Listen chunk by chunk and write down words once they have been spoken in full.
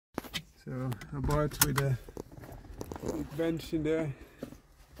So Abarth with a big bench in there.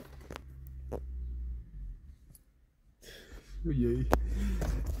 Oh jee.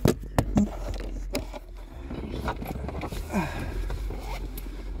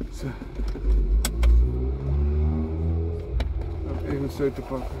 Zo. Even een sleutel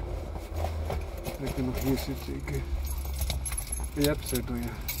pakken. Dat ik nog hier zit zeker. Je hebt de sleutel, ja.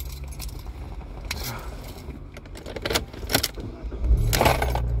 Zo.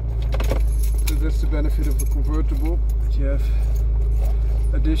 So that's the benefit of a convertible. That you have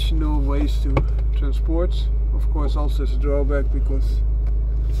additional ways to transport. Of course also as a drawback because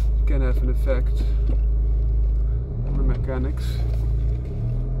it can have an effect on the mechanics.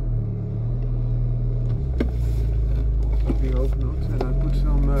 We hope not, and I put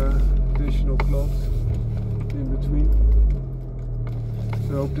some additional cloth in between.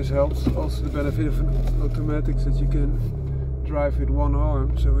 So I hope this helps. Also the benefit of an automatic is that you can drive with one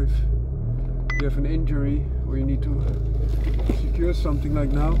arm, so if you have an injury or you need to secure something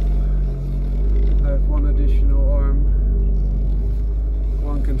like now, I have one additional arm.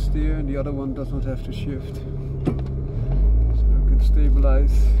 One can steer and the other one does not have to shift. So I can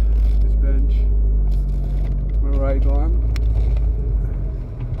stabilize this bench with my right arm.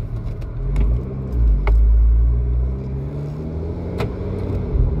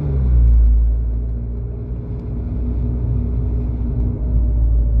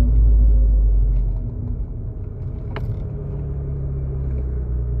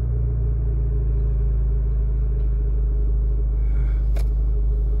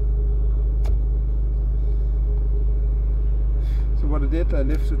 What I did, I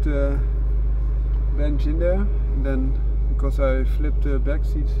lifted the bench in there, and then because I flipped the back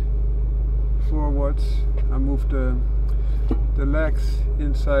seat forwards, I moved the legs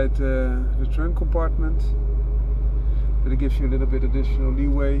inside the trunk compartment. But it gives you a little bit additional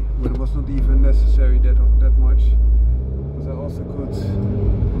leeway, but it was not even necessary that much, because I also could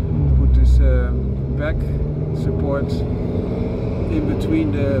put this back support in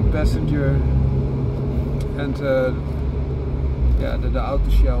between the passenger and the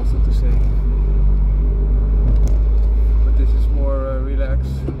outer shell, so to say. But this is more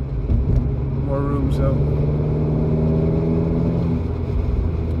relaxed, more room, so.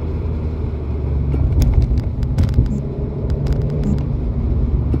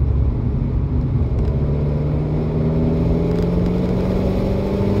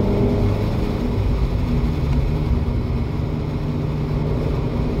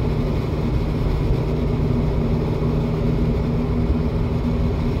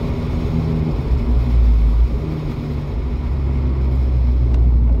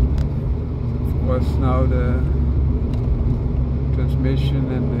 Now the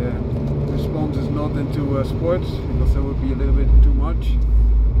transmission and the response is not into sports, because that would be a little bit too much,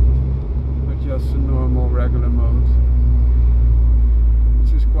 but just a normal regular mode,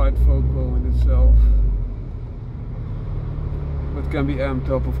 which is quite focal in itself, but can be amped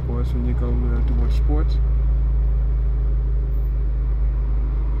up of course when you go towards sport.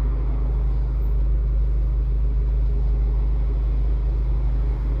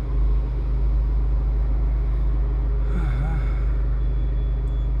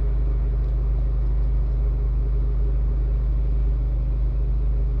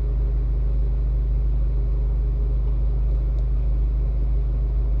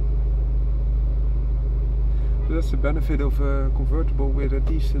 That's the benefit of a convertible with a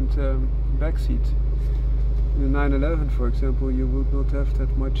decent back seat. In the 911, for example, you would not have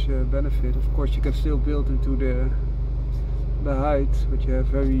that much benefit. Of course, you can still build into the height, but you have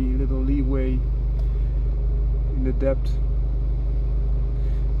very little leeway in the depth.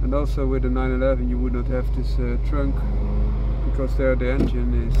 And also with the 911, you would not have this trunk, because there the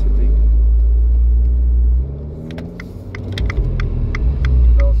engine is sitting.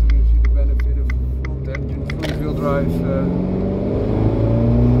 Drive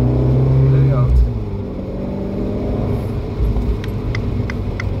layout.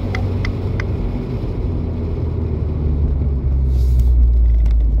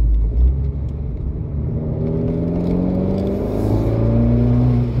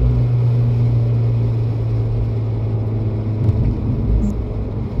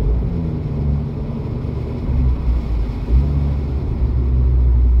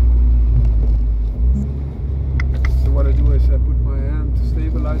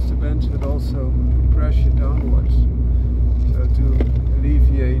 The bench, but also pressure downwards, so to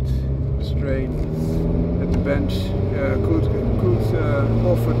alleviate the strain that the bench could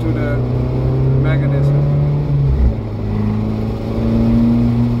offer to the mechanism.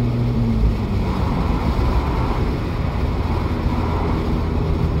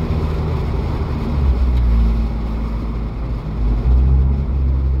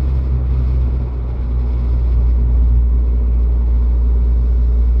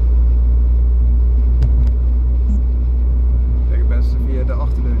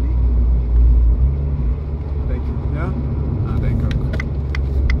 verwachten er niet. Denk je? Ja? Nou, denk ik ook.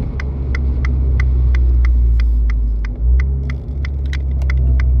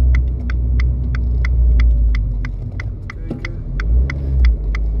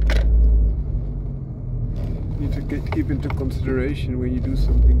 Keep into consideration when you do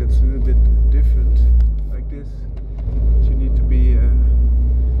something that's a little bit different like this. You need to be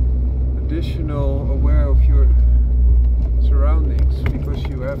additional aware of your surroundings because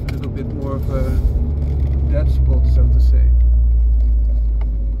you have a little bit more of a dead spot, so to say.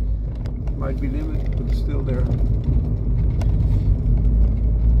 Might be limited, but it's still there.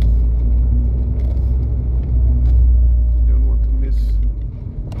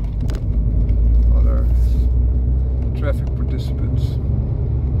 Traffic participants.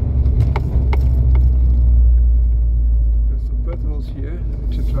 There's some potholes here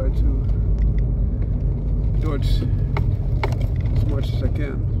which I try to dodge as much as I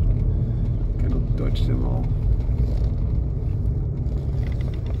can. Cannot dodge them all.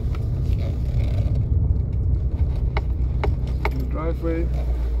 In the driveway.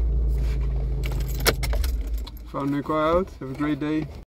 Found my car out. Have a great day.